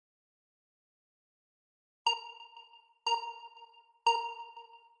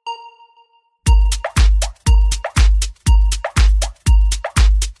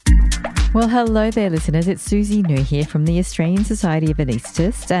Well, hello there, listeners. It's Susie New here from the Australian Society of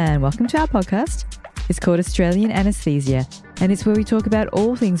Anaesthetists, and welcome to our podcast. It's called Australian Anaesthesia, and it's where we talk about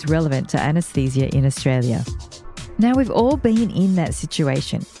all things relevant to anaesthesia in Australia. Now, we've all been in that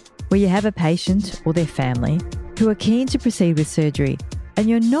situation where you have a patient or their family who are keen to proceed with surgery, and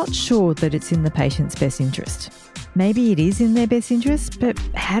you're not sure that it's in the patient's best interest. Maybe it is in their best interest, but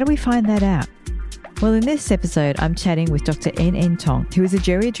how do we find that out? Well, in this episode, I'm chatting with Dr. N.N. Tong, who is a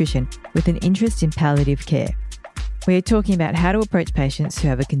geriatrician with an interest in palliative care. We are talking about how to approach patients who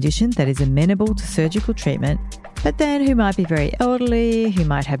have a condition that is amenable to surgical treatment, but then who might be very elderly, who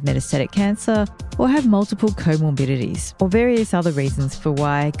might have metastatic cancer, or have multiple comorbidities, or various other reasons for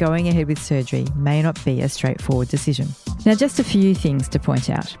why going ahead with surgery may not be a straightforward decision. Now, just a few things to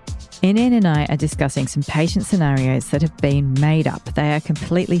point out. N.N. and I are discussing some patient scenarios that have been made up. They are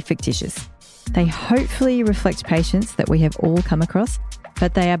completely fictitious. They hopefully reflect patients that we have all come across,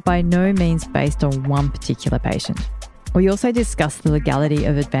 but they are by no means based on one particular patient. We also discuss the legality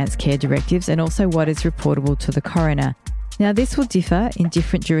of advanced care directives and also what is reportable to the coroner. Now, this will differ in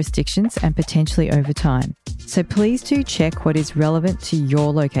different jurisdictions and potentially over time, so please do check what is relevant to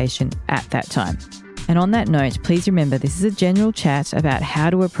your location at that time. And on that note, please remember this is a general chat about how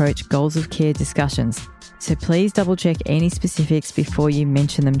to approach goals of care discussions, so please double check any specifics before you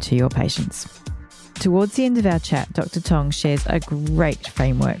mention them to your patients. Towards the end of our chat, Dr. Tong shares a great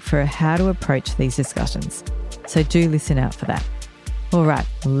framework for how to approach these discussions. So do listen out for that. All right,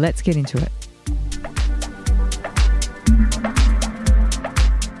 let's get into it.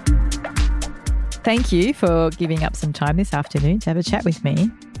 Thank you for giving up some time this afternoon to have a chat with me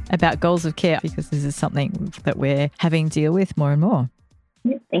about goals of care, because this is something that we're having to deal with more and more.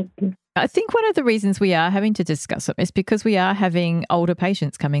 Yeah, thank you. I think one of the reasons we are having to discuss it is because we are having older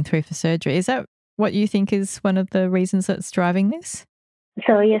patients coming through for surgery. Is that what you think is one of the reasons that's driving this?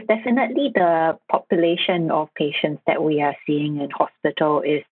 So yes, definitely the population of patients that we are seeing in hospital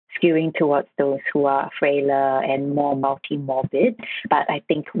is skewing towards those who are frailer and more multi-morbid. But I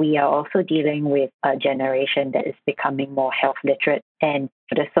think we are also dealing with a generation that is becoming more health literate, and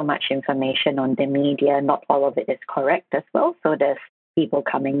there's so much information on the media. Not all of it is correct as well. So there's people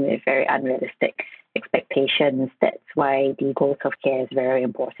coming with very unrealistic expectations. That's why the goals of care is very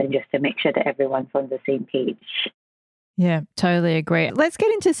important, just to make sure that everyone's on the same page. Yeah, totally agree. Let's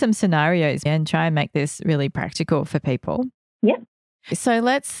get into some scenarios and try and make this really practical for people. Yeah. So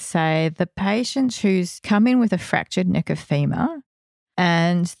let's say the patient who's come in with a fractured neck of femur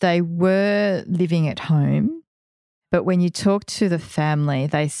and they were living at home, but when you talk to the family,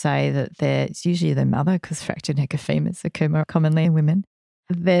 they say that it's usually the mother, because fractured neck of femurs occur more commonly in women.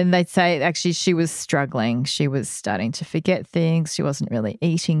 Then they'd say actually she was struggling. She was starting to forget things. She wasn't really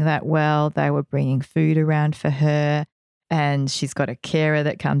eating that well. They were bringing food around for her, and she's got a carer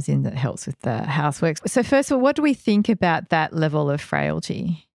that comes in that helps with the housework. So first of all, what do we think about that level of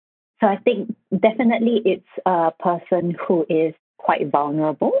frailty? So I think definitely it's a person who is quite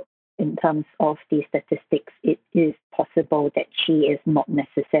vulnerable. In terms of the statistics, it is possible that she is not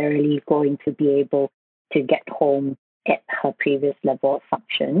necessarily going to be able to get home at her previous level of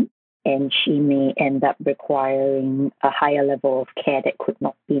function, and she may end up requiring a higher level of care that could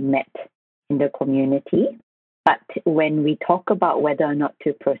not be met in the community. But when we talk about whether or not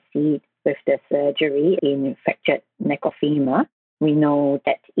to proceed with the surgery in fractured neck of femur, we know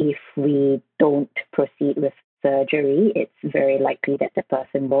that if we don't proceed with surgery, it's very likely that the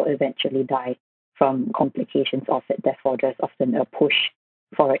person will eventually die from complications of it. Therefore, there's often a push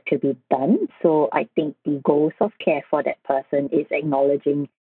for it to be done. So I think the goals of care for that person is acknowledging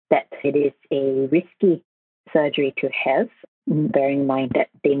that it is a risky surgery to have, bearing in mind that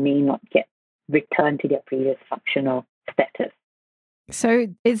they may not get returned to their previous functional status. So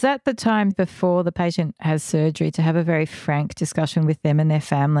is that the time before the patient has surgery to have a very frank discussion with them and their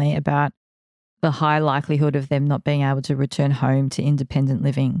family about the high likelihood of them not being able to return home to independent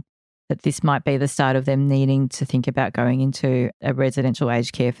living, that this might be the start of them needing to think about going into a residential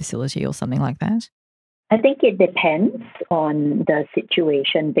aged care facility or something like that? I think it depends on the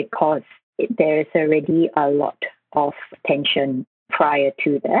situation, because there is already a lot of tension prior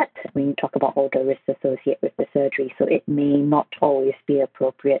to that when you talk about all the risks associated with the surgery. So it may not always be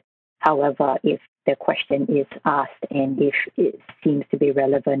appropriate. However, if the question is asked and if it seems to be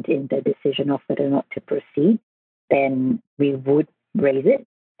relevant in the decision of whether or not to proceed, then we would raise it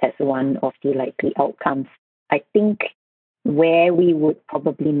as one of the likely outcomes. I think where we would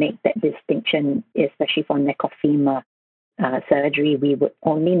probably make that distinction, especially for neck of femur surgery, we would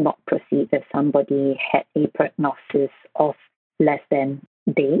only not proceed if somebody had a prognosis of less than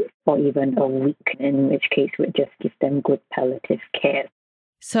days or even a week, in which case we'd just give them good palliative care.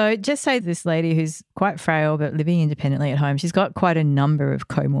 So just say this lady who's quite frail but living independently at home, she's got quite a number of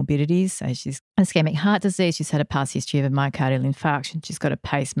comorbidities. So she's ischemic heart disease, she's had a past history of a myocardial infarction, she's got a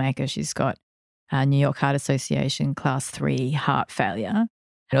pacemaker, she's got New York Heart Association class 3 heart failure,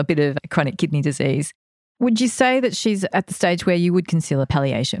 and a bit of chronic kidney disease. Would you say that she's at the stage where you would consider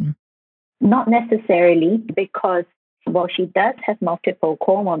palliation? Not necessarily, because while she does have multiple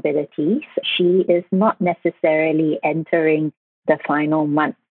comorbidities, she is not necessarily entering the final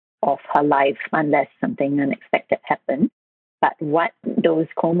month of her life unless something unexpected happens. But what those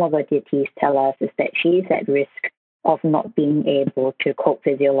comorbidities tell us is that she is at risk of not being able to cope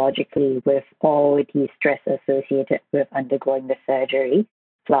physiologically with all the stress associated with undergoing the surgery,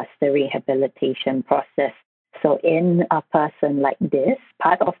 plus the rehabilitation process. So in a person like this,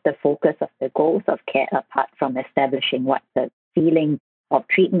 part of the focus of the goals of care, apart from establishing what the ceiling of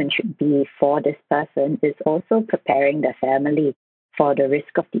treatment should be for this person, is also preparing the family for the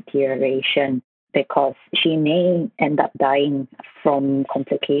risk of deterioration, because she may end up dying from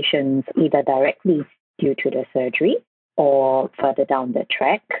complications either directly due to the surgery or further down the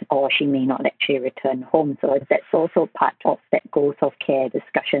track, or she may not actually return home. So that's also part of that goals of care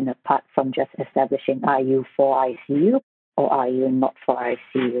discussion, apart from just establishing, are you for ICU or are you not for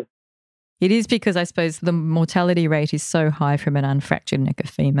ICU? It is, because I suppose the mortality rate is so high from an unfractured neck of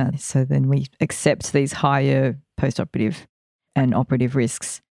femur. So then we accept these higher post-operative and operative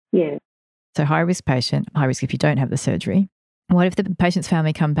risks. Yeah. So high risk patient, high risk if you don't have the surgery. What if the patient's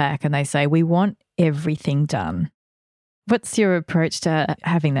family come back and they say, we want everything done? What's your approach to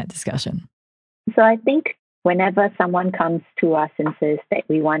having that discussion? So I think whenever someone comes to us and says that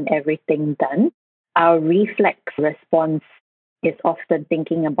we want everything done, our reflex response is often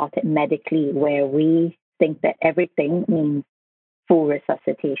thinking about it medically, where we think that everything means full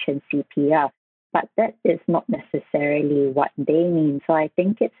resuscitation, CPR. But that is not necessarily what they mean. So I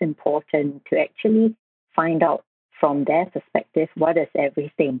think it's important to actually find out from their perspective, what is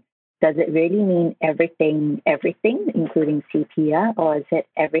everything? Does it really mean everything, including CPR, or is it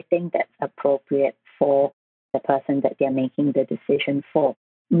everything that's appropriate for the person that they're making the decision for?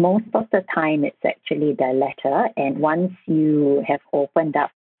 Most of the time, it's actually the latter. And once you have opened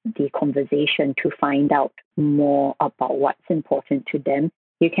up the conversation to find out more about what's important to them,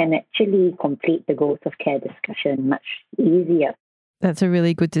 you can actually complete the goals of care discussion much easier. That's a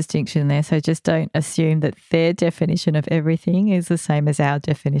really good distinction there. So just don't assume that their definition of everything is the same as our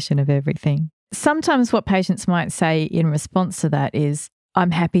definition of everything. Sometimes what patients might say in response to that is, I'm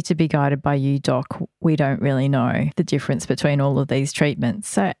happy to be guided by you, doc. We don't really know the difference between all of these treatments.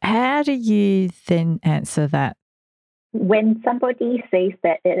 So how do you then answer that? When somebody says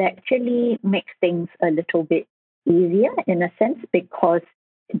that, it actually makes things a little bit easier in a sense, because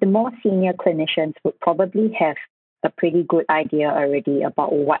the more senior clinicians would probably have a pretty good idea already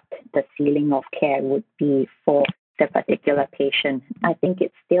about what the ceiling of care would be for the particular patient. I think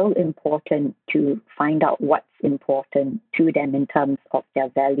it's still important to find out what's important to them in terms of their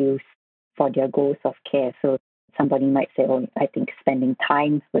values for their goals of care. So somebody might say, oh, I think spending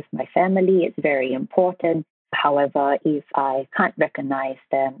time with my family is very important. However, if I can't recognize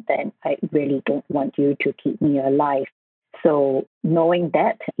them, then I really don't want you to keep me alive. So knowing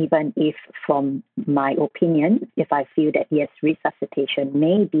that, even if from my opinion, if I feel that yes, resuscitation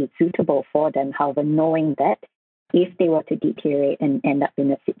may be suitable for them, however, knowing that if they were to deteriorate and end up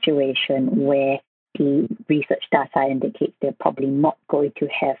in a situation where the research data indicates they're probably not going to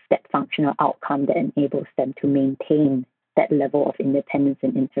have that functional outcome that enables them to maintain that level of independence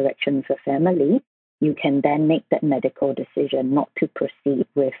and interaction with family, you can then make that medical decision not to proceed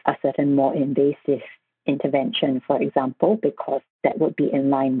with a certain more invasive intervention, for example, because that would be in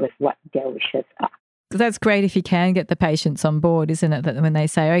line with what their wishes are. That's great if you can get the patients on board, isn't it? That when they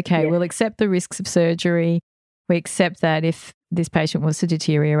say, okay, we'll accept the risks of surgery, we accept that if this patient was to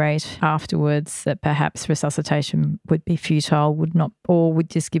deteriorate afterwards, that perhaps resuscitation would be futile, would not, or would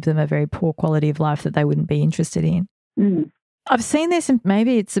just give them a very poor quality of life that they wouldn't be interested in. Mm. I've seen this, and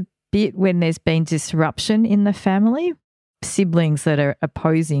maybe it's a bit when there's been disruption in the family, siblings that are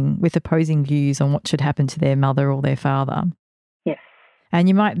opposing views on what should happen to their mother or their father. Yes. And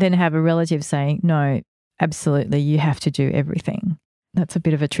you might then have a relative saying, no, absolutely, you have to do everything. That's a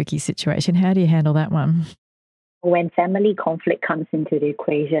bit of a tricky situation. How do you handle that one? When family conflict comes into the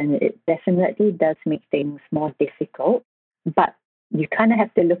equation, it definitely does make things more difficult. But you kind of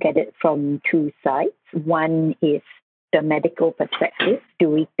have to look at it from two sides. One is the medical perspective. Do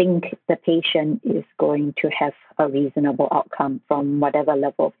we think the patient is going to have a reasonable outcome from whatever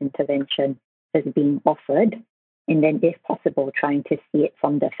level of intervention is being offered? And then, if possible, trying to see it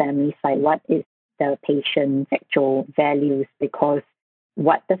from the family side. What is the patient's actual values? Because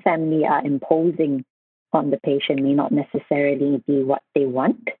what the family are imposing on the patient may not necessarily be what they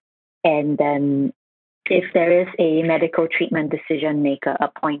want. And then if there is a medical treatment decision maker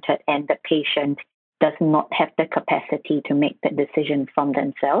appointed and the patient does not have the capacity to make that decision from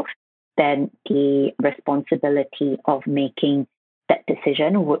themselves, then the responsibility of making that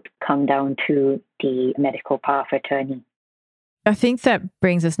decision would come down to the medical power of attorney. I think that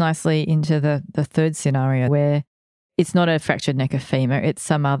brings us nicely into the third scenario where it's not a fractured neck or femur, it's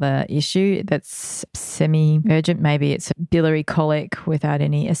some other issue that's semi-urgent. Maybe it's a biliary colic without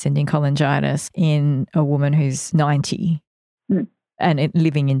any ascending cholangitis in a woman who's 90 and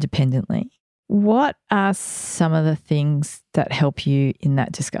living independently. What are some of the things that help you in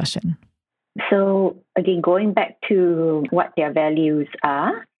that discussion? So again, going back to what their values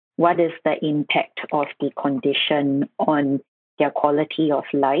are, what is the impact of the condition on their quality of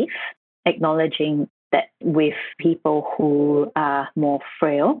life, acknowledging that with people who are more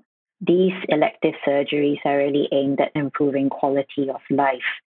frail, these elective surgeries are really aimed at improving quality of life.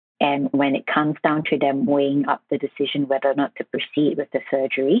 And when it comes down to them weighing up the decision whether or not to proceed with the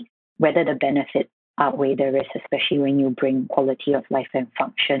surgery, whether the benefits outweigh the risk, especially when you bring quality of life and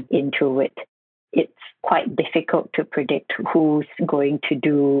function into it, it's quite difficult to predict who's going to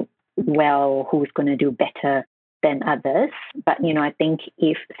do well, who's going to do better than others. But, I think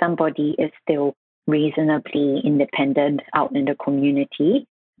if somebody is still reasonably independent out in the community,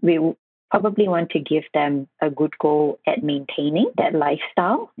 we probably want to give them a good go at maintaining that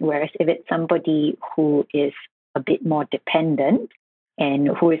lifestyle. Whereas if it's somebody who is a bit more dependent and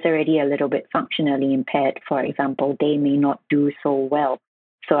who is already a little bit functionally impaired, for example, they may not do so well.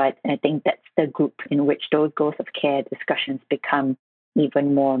 So I think that's the group in which those goals of care discussions become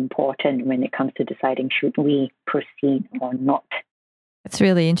even more important when it comes to deciding should we proceed or not. It's a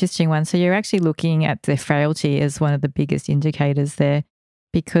really interesting one. So you're actually looking at the frailty as one of the biggest indicators there,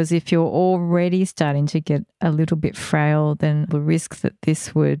 because if you're already starting to get a little bit frail, then the risk that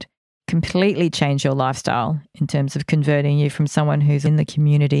this would completely change your lifestyle in terms of converting you from someone who's in the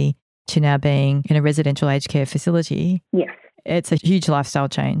community to now being in a residential aged care facility. Yes. It's a huge lifestyle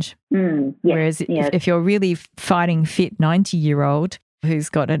change. Yes, Whereas if you're really fighting fit 90-year-old who's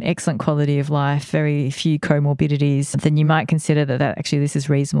got an excellent quality of life, very few comorbidities, then you might consider that actually this is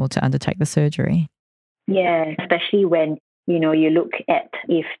reasonable to undertake the surgery. Yeah, especially when, you look at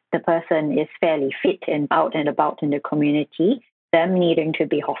if the person is fairly fit and out and about in the community, them needing to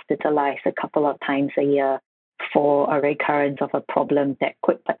be hospitalized a couple of times a year for a recurrence of a problem that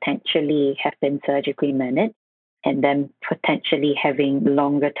could potentially have been surgically managed, and then potentially having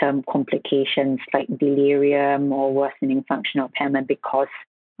longer-term complications like delirium or worsening functional impairment because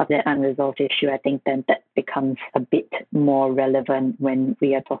of that unresolved issue, I think then that becomes a bit more relevant when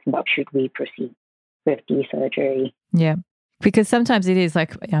we are talking about should we proceed with the surgery. Yeah, because sometimes it is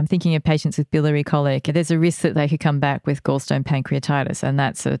like I'm thinking of patients with biliary colic. There's a risk that they could come back with gallstone pancreatitis, and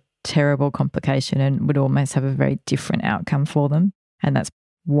that's a terrible complication and would almost have a very different outcome for them. And that's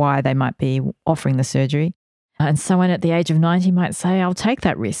why they might be offering the surgery. And someone at the age of 90 might say, I'll take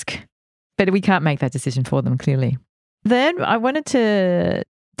that risk. But we can't make that decision for them, clearly. Then I wanted to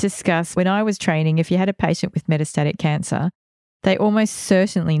discuss, when I was training, if you had a patient with metastatic cancer, they almost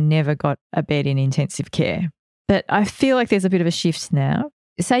certainly never got a bed in intensive care. But I feel like there's a bit of a shift now.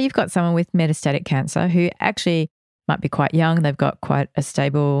 Say you've got someone with metastatic cancer who actually might be quite young. They've got quite a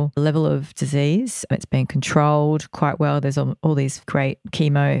stable level of disease. It's been controlled quite well. There's all these great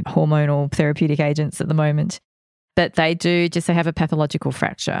chemo, hormonal therapeutic agents at the moment. But they have a pathological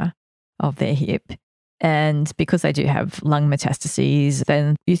fracture of their hip. And because they do have lung metastases,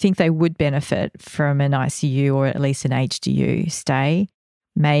 then you think they would benefit from an ICU or at least an HDU stay.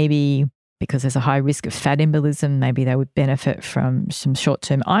 Maybe because there's a high risk of fat embolism, maybe they would benefit from some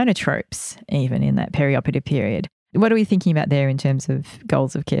short-term inotropes even in that perioperative period. What are we thinking about there in terms of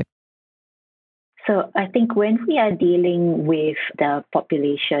goals of care? So I think when we are dealing with the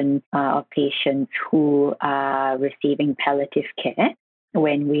population of patients who are receiving palliative care,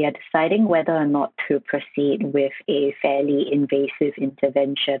 when we are deciding whether or not to proceed with a fairly invasive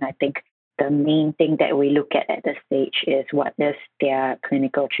intervention, I think the main thing that we look at this stage is what is their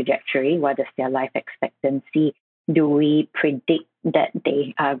clinical trajectory, what is their life expectancy? Do we predict that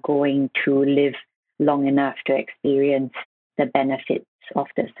they are going to live long enough to experience the benefits of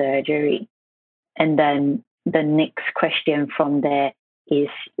the surgery? And then the next question from there is,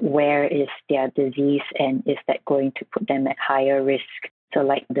 where is their disease and is that going to put them at higher risk? So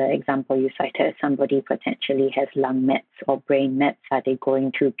like the example you cited, somebody potentially has lung mets or brain mets. Are they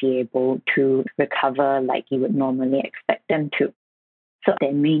going to be able to recover like you would normally expect them to? So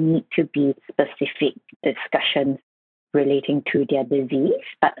there may need to be specific discussions relating to their disease.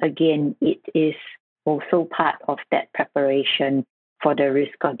 But again, it is also part of that preparation for the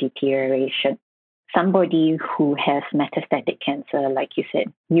risk of deterioration. Somebody who has metastatic cancer, like you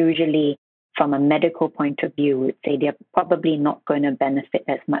said, usually from a medical point of view, would say they're probably not going to benefit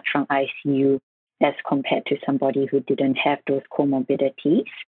as much from ICU as compared to somebody who didn't have those comorbidities.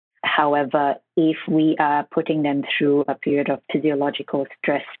 However, if we are putting them through a period of physiological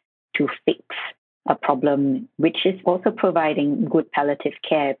stress to fix a problem, which is also providing good palliative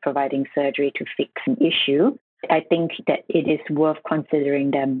care, providing surgery to fix an issue, I think that it is worth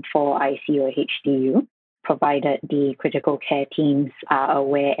considering them for ICU or HDU, provided the critical care teams are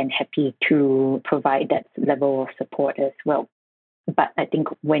aware and happy to provide that level of support as well. But I think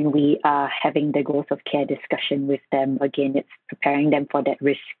when we are having the goals of care discussion with them, again, it's preparing them for that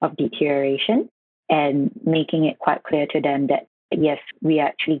risk of deterioration and making it quite clear to them that, yes, we are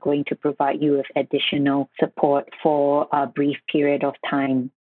actually going to provide you with additional support for a brief period of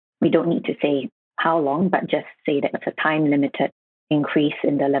time. We don't need to say how long, but just say that it's a time-limited increase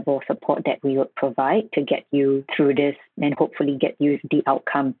in the level of support that we would provide to get you through this and hopefully get you the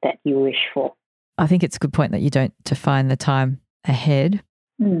outcome that you wish for. I think it's a good point that you don't define the time ahead,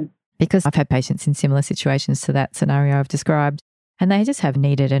 because I've had patients in similar situations to that scenario I've described, and they just have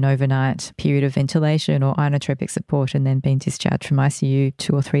needed an overnight period of ventilation or inotropic support and then been discharged from ICU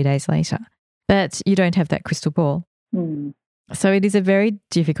 2 or 3 days later. But you don't have that crystal ball. So it is a very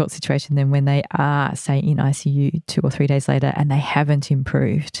difficult situation then when they are, say, in ICU 2 or 3 days later and they haven't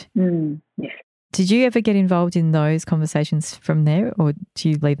improved. Yes. Did you ever get involved in those conversations from there, or do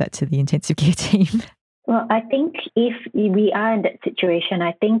you leave that to the intensive care team? Well, I think if we are in that situation,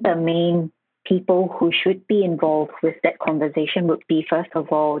 I think the main people who should be involved with that conversation would be, first of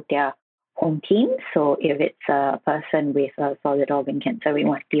all, their home team. So if it's a person with a solid organ cancer, we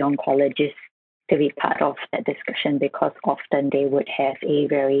want the oncologist to be part of that discussion, because often they would have a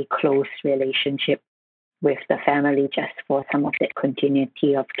very close relationship with the family just for some of that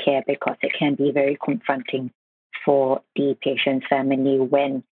continuity of care, because it can be very confronting for the patient's family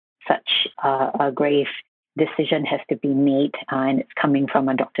when such a grave decision has to be made and it's coming from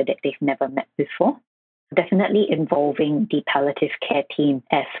a doctor that they've never met before. Definitely involving the palliative care team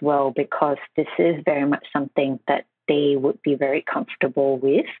as well, because this is very much something that they would be very comfortable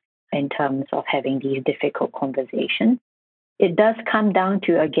with in terms of having these difficult conversations. It does come down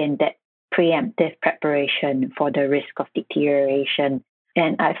to, again, that preemptive preparation for the risk of deterioration.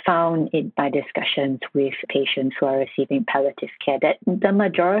 And I found in my discussions with patients who are receiving palliative care that the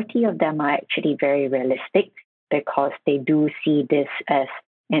majority of them are actually very realistic, because they do see this as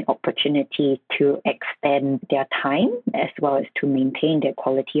an opportunity to extend their time as well as to maintain their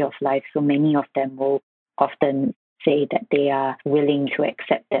quality of life. So many of them will often say that they are willing to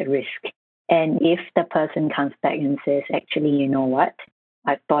accept that risk. And if the person comes back and says, actually, you know what,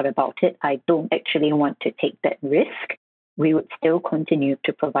 I've thought about it, I don't actually want to take that risk, we would still continue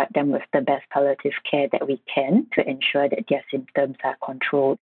to provide them with the best palliative care that we can to ensure that their symptoms are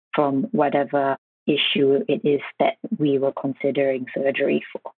controlled from whatever issue it is that we were considering surgery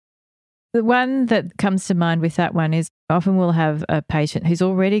for. The one that comes to mind with that one is often we'll have a patient who's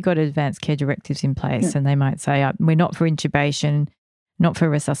already got advanced care directives in place, and they might say, we're not for intubation, not for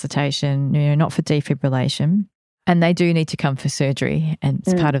resuscitation, not for defibrillation, and they do need to come for surgery. And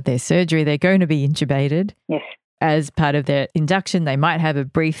as part of their surgery, they're going to be intubated. Yes. As part of their induction, they might have a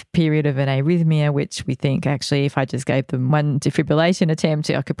brief period of an arrhythmia, which we think actually if I just gave them one defibrillation attempt,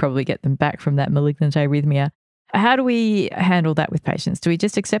 I could probably get them back from that malignant arrhythmia. How do we handle that with patients? Do we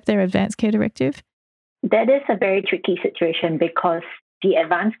just accept their advanced care directive? That is a very tricky situation, because the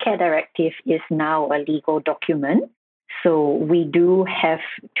advanced care directive is now a legal document. So we do have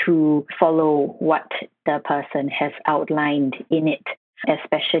to follow what the person has outlined in it,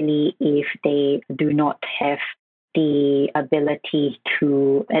 especially if they do not have the ability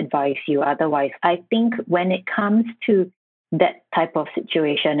to advise you otherwise. I think when it comes to that type of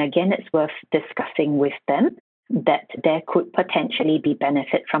situation, again, it's worth discussing with them that there could potentially be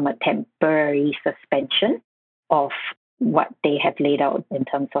benefit from a temporary suspension of what they have laid out in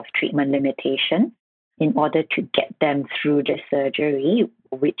terms of treatment limitation in order to get them through the surgery,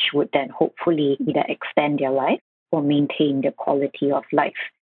 which would then hopefully either extend their life or maintain the quality of life.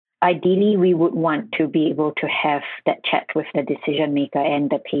 Ideally, we would want to be able to have that chat with the decision maker and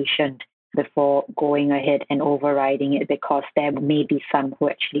the patient before going ahead and overriding it, because there may be some who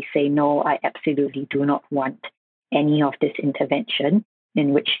actually say, no, I absolutely do not want any of this intervention,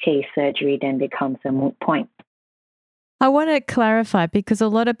 in which case surgery then becomes a moot point. I want to clarify because a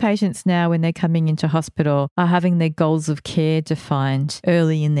lot of patients now, when they're coming into hospital, are having their goals of care defined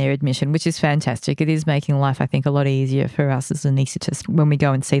early in their admission, which is fantastic. It is making life, I think, a lot easier for us as anaesthetists when we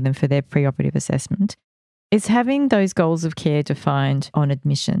go and see them for their preoperative assessment. Is having those goals of care defined on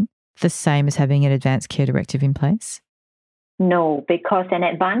admission the same as having an advanced care directive in place? No, because an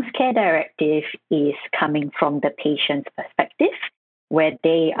advanced care directive is coming from the patient's perspective, where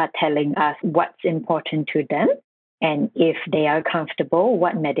they are telling us what's important to them. And if they are comfortable,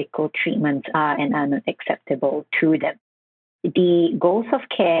 what medical treatments are and are not acceptable to them. The goals of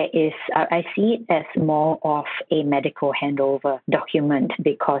care is, I see it as more of a medical handover document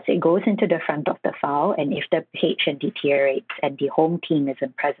because it goes into the front of the file. And if the patient deteriorates and the home team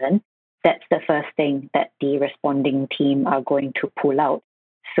isn't present, that's the first thing that the responding team are going to pull out.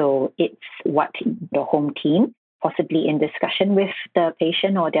 So it's what the home team, possibly in discussion with the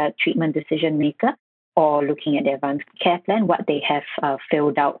patient or their treatment decision maker, or looking at the advanced care plan, what they have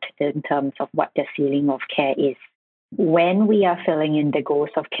filled out in terms of what the ceiling of care is. When we are filling in the goals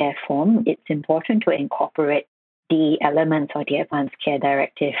of care form, it's important to incorporate the elements of the advanced care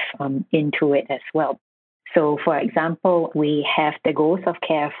directive into it as well. So, for example, we have the goals of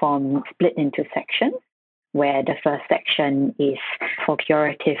care form split into sections, where the first section is for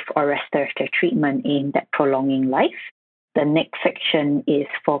curative or restorative treatment aimed at prolonging life. The next section is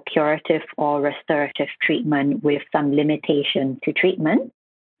for curative or restorative treatment with some limitation to treatment.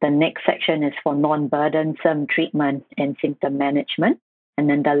 The next section is for non-burdensome treatment and symptom management. And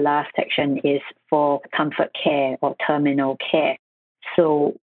then the last section is for comfort care or terminal care.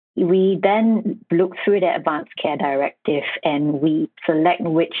 So we then look through the advanced care directive and we select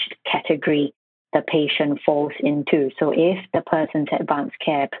which category the patient falls into. So if the person's advanced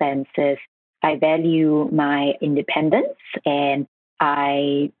care plan says, I value my independence and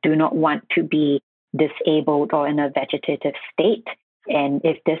I do not want to be disabled or in a vegetative state. And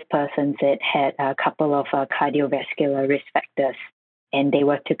if this person had a couple of cardiovascular risk factors and they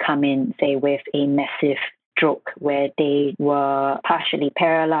were to come in, say, with a massive stroke where they were partially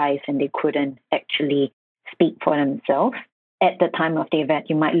paralyzed and they couldn't actually speak for themselves, at the time of the event,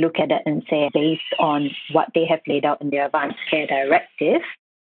 you might look at it and say, based on what they have laid out in their advanced care directive,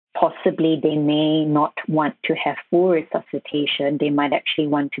 possibly they may not want to have full resuscitation. They might actually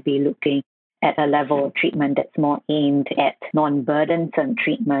want to be looking at a level of treatment that's more aimed at non-burdensome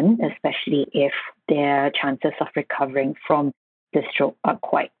treatment, especially if their chances of recovering from the stroke are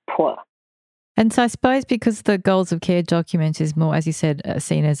quite poor. And so I suppose because the goals of care document is more, as you said,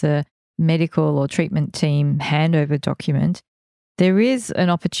 seen as a medical or treatment team handover document, there is an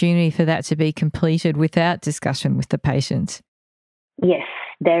opportunity for that to be completed without discussion with the patient. Yes,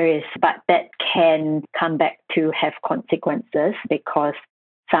 there is, but that can come back to have consequences because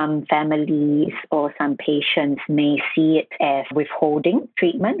some families or some patients may see it as withholding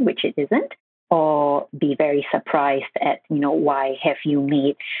treatment, which it isn't, or be very surprised at, why have you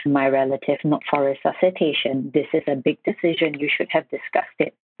made my relative not for resuscitation? This is a big decision. You should have discussed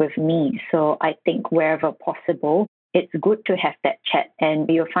it with me. So I think wherever possible, it's good to have that chat. And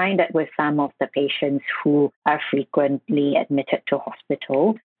you'll find that with some of the patients who are frequently admitted to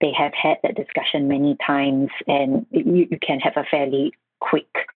hospital, they have had that discussion many times and you can have a fairly quick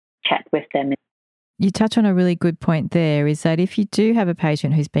chat with them. You touch on a really good point there, is that if you do have a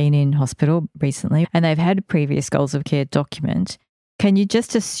patient who's been in hospital recently and they've had a previous goals of care document, can you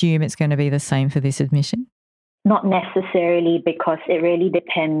just assume it's going to be the same for this admission? Not necessarily, because it really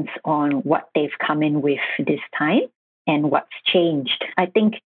depends on what they've come in with this time and what's changed. I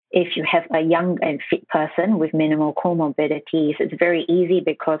think if you have a young and fit person with minimal comorbidities, it's very easy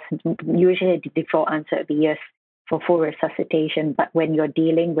because usually the default answer would be yes for full resuscitation. But when you're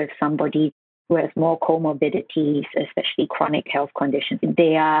dealing with somebody who has more comorbidities, especially chronic health conditions,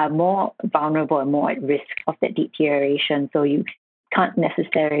 they are more vulnerable and more at risk of that deterioration. So you can't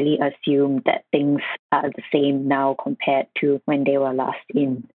necessarily assume that things are the same now compared to when they were last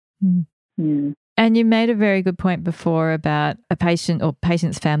in. And you made a very good point before about a patient or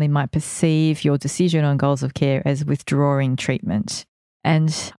patient's family might perceive your decision on goals of care as withdrawing treatment.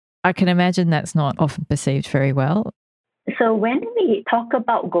 And I can imagine that's not often perceived very well. So when we talk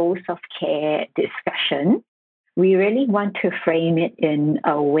about goals of care discussion, we really want to frame it in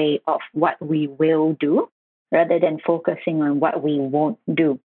a way of what we will do rather than focusing on what we won't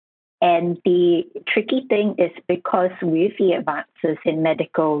do. And the tricky thing is because with the advances in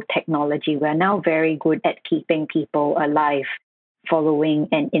medical technology, we're now very good at keeping people alive following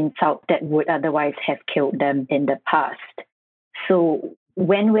an insult that would otherwise have killed them in the past. So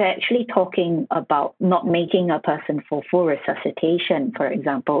when we're actually talking about not making a person for full resuscitation, for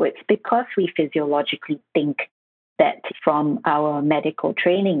example, it's because we physiologically think that from our medical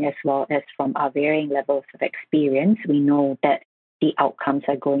training as well as from our varying levels of experience, we know that the outcomes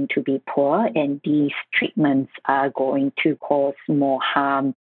are going to be poor and these treatments are going to cause more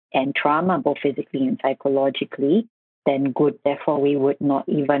harm and trauma, both physically and psychologically, than good. Therefore, we would not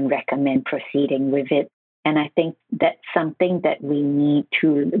even recommend proceeding with it. And I think that's something that we need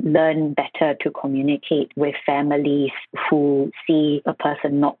to learn better to communicate with families who see a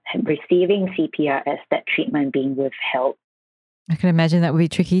person not receiving CPR as that treatment being withheld. I can imagine that would be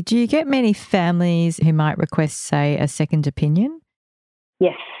tricky. Do you get many families who might request, say, a second opinion?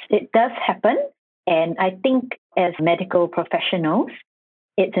 Yes, it does happen. And I think as medical professionals,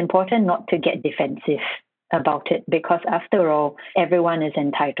 it's important not to get defensive about it because after all, everyone is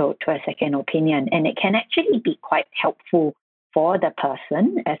entitled to a second opinion and it can actually be quite helpful for the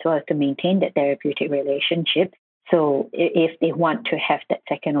person as well as to maintain that therapeutic relationship. So if they want to have that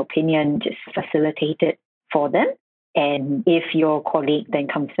second opinion, just facilitate it for them. And if your colleague then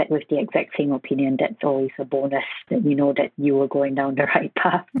comes back with the exact same opinion, that's always a bonus that you know that you were going down the right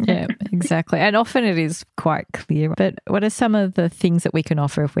path. Yeah, exactly. And often it is quite clear. But what are some of the things that we can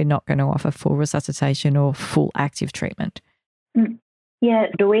offer if we're not going to offer full resuscitation or full active treatment? Yeah,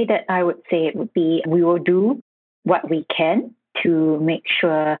 the way that I would say it would be we will do what we can to make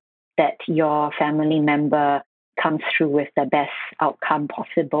sure that your family member comes through with the best outcome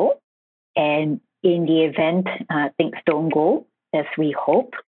possible. And in the event things don't go as we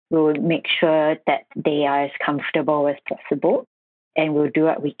hope, we will make sure that they are as comfortable as possible. And we'll do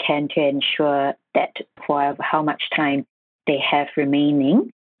what we can to ensure that for how much time they have remaining,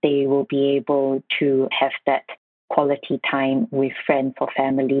 they will be able to have that quality time with friends or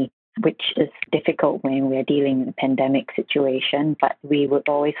family, which is difficult when we're dealing in a pandemic situation. But we would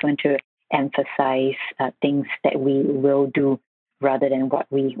always want to emphasize things that we will do rather than what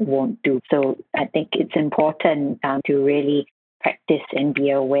we won't do. So I think it's important to really practice and be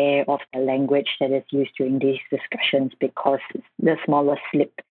aware of the language that is used during these discussions because the smallest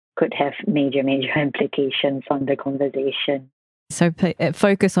slip could have major implications on the conversation. So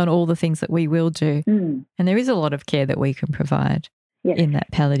focus on all the things that we will do. And there is a lot of care that we can provide in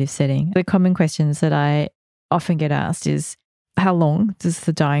that palliative setting. The common questions that I often get asked is, how long does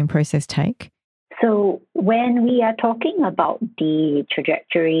the dying process take? So when we are talking about the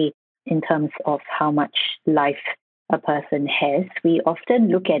trajectory in terms of how much life a person has, we often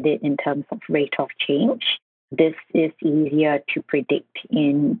look at it in terms of rate of change. This is easier to predict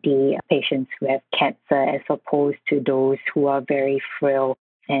in the patients who have cancer as opposed to those who are very frail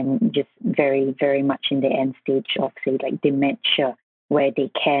and just very, very much in the end stage of, say, like dementia, where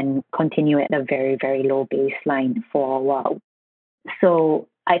they can continue at a very, very low baseline for a while. So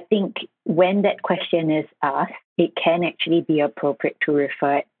I think when that question is asked, it can actually be appropriate to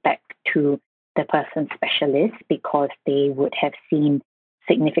refer it back to the person's specialist because they would have seen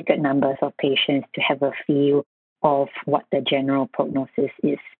significant numbers of patients to have a feel of what the general prognosis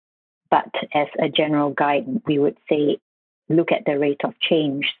is. But as a general guide, we would say, look at the rate of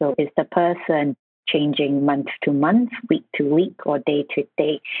change. So is the person changing month to month, week to week, or day to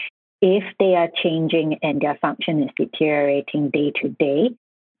day? If they are changing and their function is deteriorating day to day,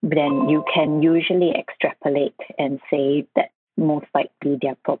 then you can usually extrapolate and say that most likely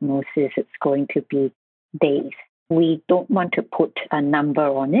their prognosis is going to be days. We don't want to put a number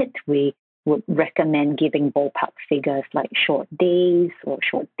on it. We would recommend giving ballpark figures like short days or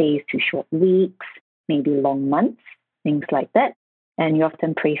short days to short weeks, maybe long months, things like that. And you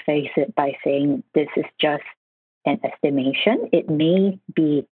often preface it by saying this is just an estimation. It may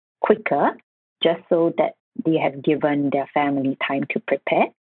be quicker just so that they have given their family time to prepare.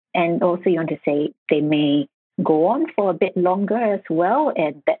 And also you want to say they may go on for a bit longer as well,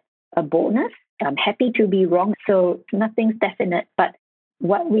 and that's a bonus. I'm happy to be wrong, so nothing's definite. But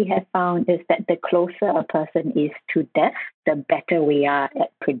what we have found is that the closer a person is to death, the better we are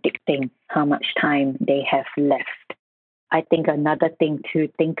at predicting how much time they have left. I think another thing to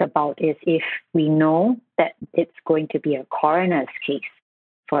think about is if we know that it's going to be a coroner's case,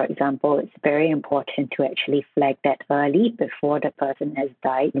 for example, it's very important to actually flag that early before the person has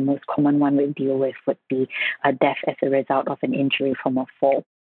died. The most common one we deal with would be a death as a result of an injury from a fall.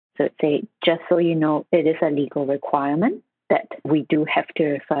 So say, just so you know, it is a legal requirement that we do have to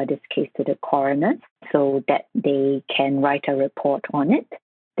refer this case to the coroner so that they can write a report on it.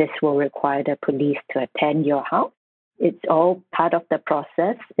 This will require the police to attend your house. It's all part of the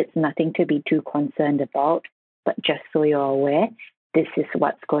process. It's nothing to be too concerned about, but just so you're aware, this is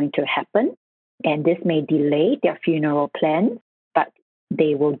what's going to happen. And this may delay their funeral plans, but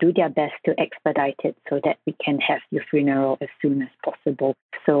they will do their best to expedite it so that we can have your funeral as soon as possible.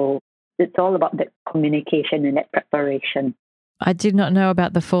 So it's all about the communication and that preparation. I did not know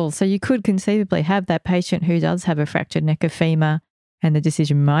about the fall. So you could conceivably have that patient who does have a fractured neck of femur and the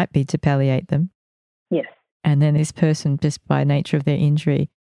decision might be to palliate them. Yes. And then this person, just by nature of their injury,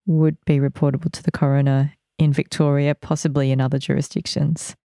 would be reportable to the coroner in Victoria, possibly in other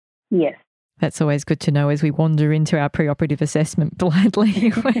jurisdictions. Yes. That's always good to know as we wander into our preoperative assessment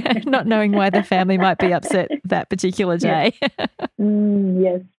blindly, not knowing why the family might be upset that particular day.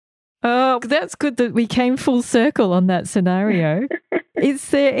 Yes. Oh, that's good that we came full circle on that scenario. Is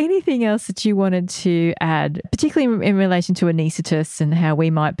there anything else that you wanted to add, particularly in relation to anaesthetists and how we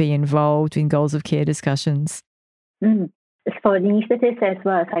might be involved in goals of care discussions? For anaesthetists as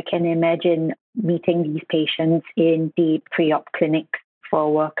well, as I can imagine meeting these patients in the pre-op clinic for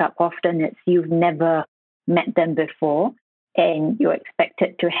a workup. Often it's you've never met them before and you're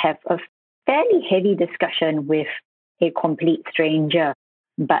expected to have a fairly heavy discussion with a complete stranger.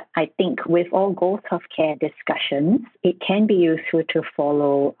 But I think with all goals of care discussions, it can be useful to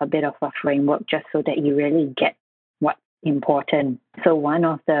follow a bit of a framework just so that you really get what's important. So one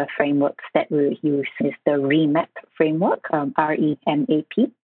of the frameworks that we use is the REMAP framework,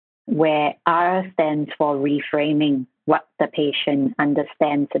 REMAP, where R stands for reframing what the patient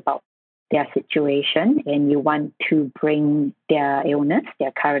understands about their situation, and you want to bring their illness,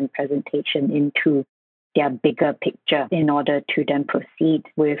 their current presentation, into their bigger picture in order to then proceed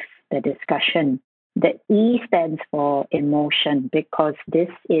with the discussion. The E stands for emotion, because this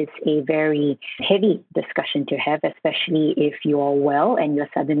is a very heavy discussion to have, especially if you are well and you're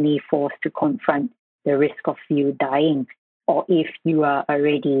suddenly forced to confront the risk of you dying, or if you are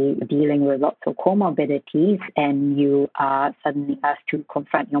already dealing with lots of comorbidities and you are suddenly asked to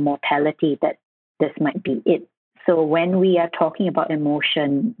confront your mortality, that this might be it. So when we are talking about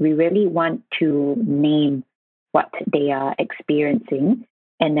emotion, we really want to name what they are experiencing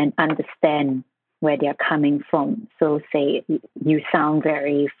and then understand where they're coming from. So say you sound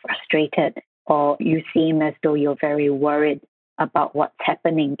very frustrated or you seem as though you're very worried about what's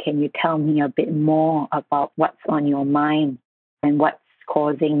happening. Can you tell me a bit more about what's on your mind and what's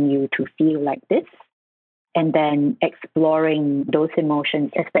causing you to feel like this? And then exploring those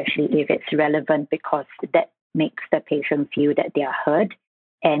emotions, especially if it's relevant, because that makes the patient feel that they are heard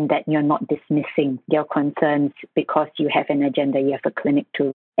and that you're not dismissing their concerns because you have an agenda, you have a clinic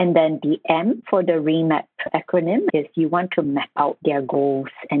too. And then the M for the REMAP acronym is you want to map out their goals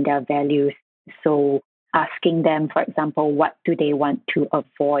and their values. So asking them, for example, what do they want to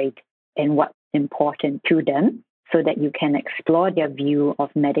avoid and what's important to them, so that you can explore their view of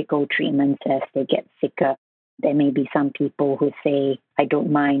medical treatments as they get sicker. There may be some people who say, I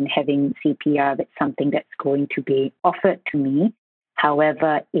don't mind having CPR, but something that's going to be offered to me.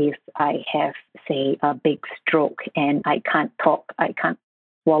 However, if I have, say, a big stroke and I can't talk, I can't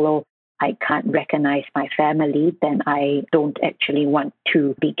swallow, I can't recognize my family, then I don't actually want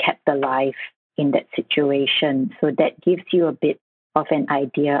to be kept alive in that situation. So that gives you a bit of an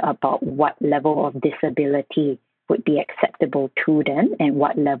idea about what level of disability would be acceptable to them and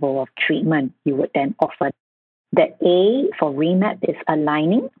what level of treatment you would then offer. The A for REMAP is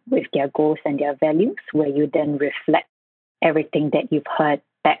aligning with their goals and their values, where you then reflect everything that you've heard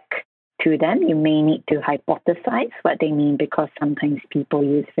back to them. You may need to hypothesize what they mean, because sometimes people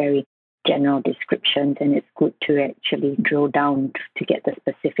use very general descriptions, and it's good to actually drill down to get the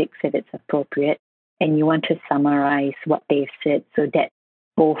specifics if it's appropriate. And you want to summarize what they've said so that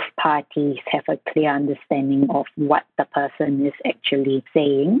both parties have a clear understanding of what the person is actually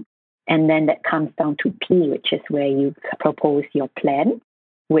saying. And then that comes down to P, which is where you propose your plan,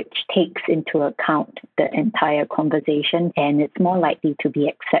 which takes into account the entire conversation, and it's more likely to be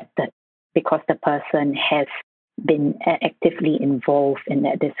accepted because the person has been actively involved in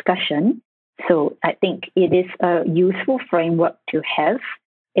that discussion. So I think it is a useful framework to have.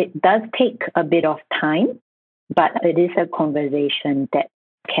 It does take a bit of time, but it is a conversation that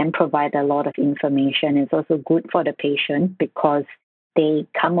can provide a lot of information. It's also good for the patient because they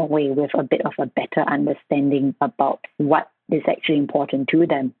come away with a bit of a better understanding about what is actually important to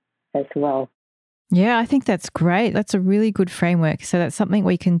them as well. Yeah, I think that's great. That's a really good framework. So that's something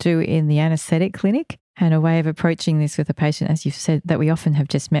we can do in the anaesthetic clinic, and a way of approaching this with a patient, as you've said, that we often have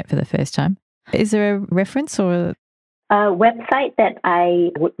just met for the first time. Is there a reference or a website that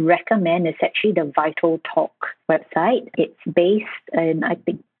I would recommend is actually the Vital Talk website. It's based in, I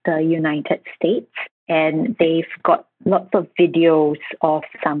think, the United States, and they've got lots of videos of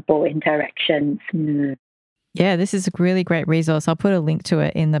sample interactions. Yeah, this is a really great resource. I'll put a link to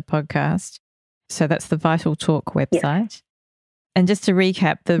it in the podcast. So that's the Vital Talk website. Yes. And just to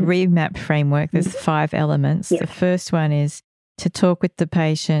recap, the REMAP framework, there's 5 elements. Yes. The first one is to talk with the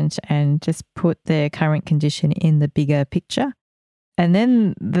patient and just put their current condition in the bigger picture. And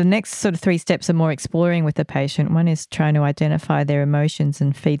then the next sort of 3 steps are more exploring with the patient. One is trying to identify their emotions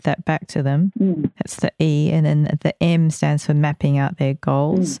and feed that back to them. That's the E. And then the M stands for mapping out their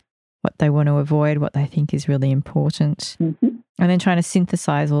goals, what they want to avoid, what they think is really important. And then trying to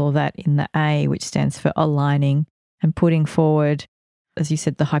synthesize all of that in the A, which stands for aligning and putting forward, as you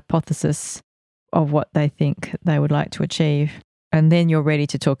said, the hypothesis of what they think they would like to achieve. And then you're ready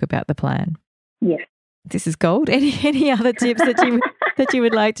to talk about the plan. Yes. This is gold. Any other tips that you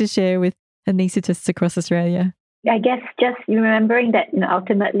would like to share with anaesthetists across Australia? I guess just remembering that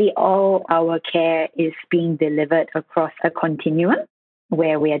ultimately all our care is being delivered across a continuum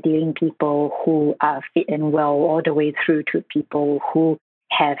where we are dealing people who are fit and well all the way through to people who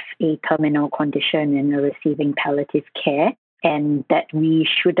have a terminal condition and are receiving palliative care, and that we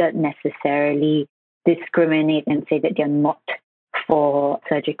shouldn't necessarily discriminate and say that they're not for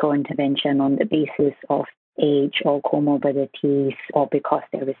surgical intervention on the basis of age or comorbidities or because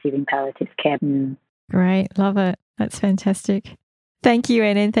they're receiving palliative care. Great. Love it. That's fantastic. Thank you,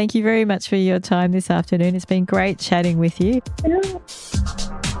 NN. Thank you very much for your time this afternoon. It's been great chatting with you.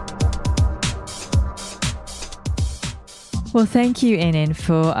 Well, thank you, NN,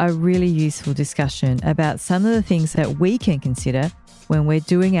 for a really useful discussion about some of the things that we can consider when we're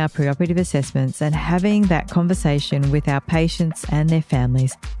doing our preoperative assessments and having that conversation with our patients and their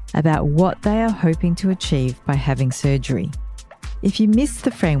families about what they are hoping to achieve by having surgery. If you missed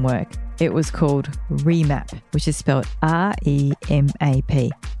the framework, it was called REMAP, which is spelled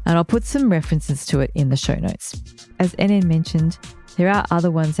REMAP, and I'll put some references to it in the show notes. As NN mentioned, there are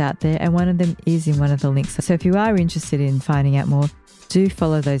other ones out there, and one of them is in one of the links. So if you are interested in finding out more, do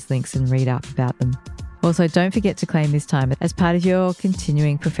follow those links and read up about them. Also, don't forget to claim this time as part of your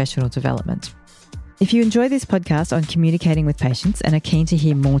continuing professional development. If you enjoy this podcast on communicating with patients and are keen to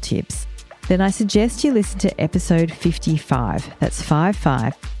hear more tips, then I suggest you listen to episode 55, that's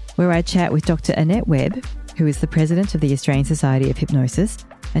 55, where I chat with Dr. Annette Webb, who is the president of the Australian Society of Hypnosis,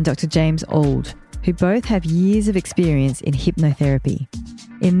 and Dr. James Auld, who both have years of experience in hypnotherapy.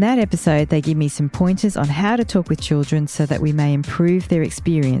 In that episode, they give me some pointers on how to talk with children so that we may improve their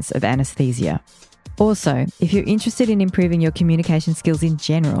experience of anaesthesia. Also, if you're interested in improving your communication skills in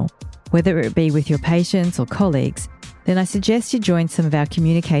general, whether it be with your patients or colleagues, then I suggest you join some of our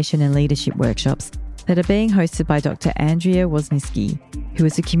communication and leadership workshops that are being hosted by Dr. Andrea Wozniacki, who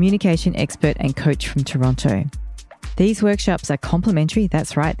is a communication expert and coach from Toronto. These workshops are complimentary,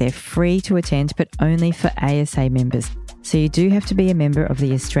 that's right, they're free to attend, but only for ASA members. So you do have to be a member of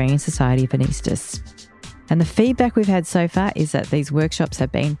the Australian Society of Anaesthetists. And the feedback we've had so far is that these workshops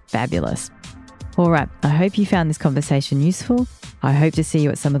have been fabulous. All right, I hope you found this conversation useful. I hope to see you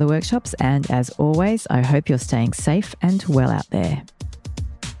at some of the workshops, and as always, I hope you're staying safe and well out there.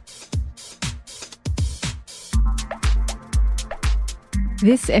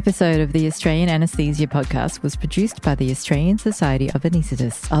 This episode of the Australian Anaesthesia Podcast was produced by the Australian Society of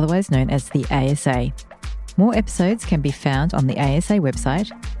Anaesthetists, otherwise known as the ASA. More episodes can be found on the ASA website,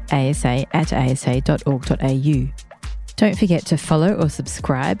 asa@asa.org.au. Don't forget to follow or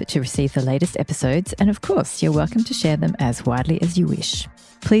subscribe to receive the latest episodes, and of course, you're welcome to share them as widely as you wish.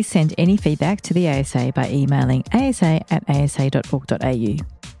 Please send any feedback to the ASA by emailing asa@asa.org.au.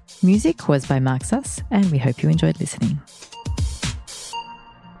 Music was by Mark Suss, and we hope you enjoyed listening.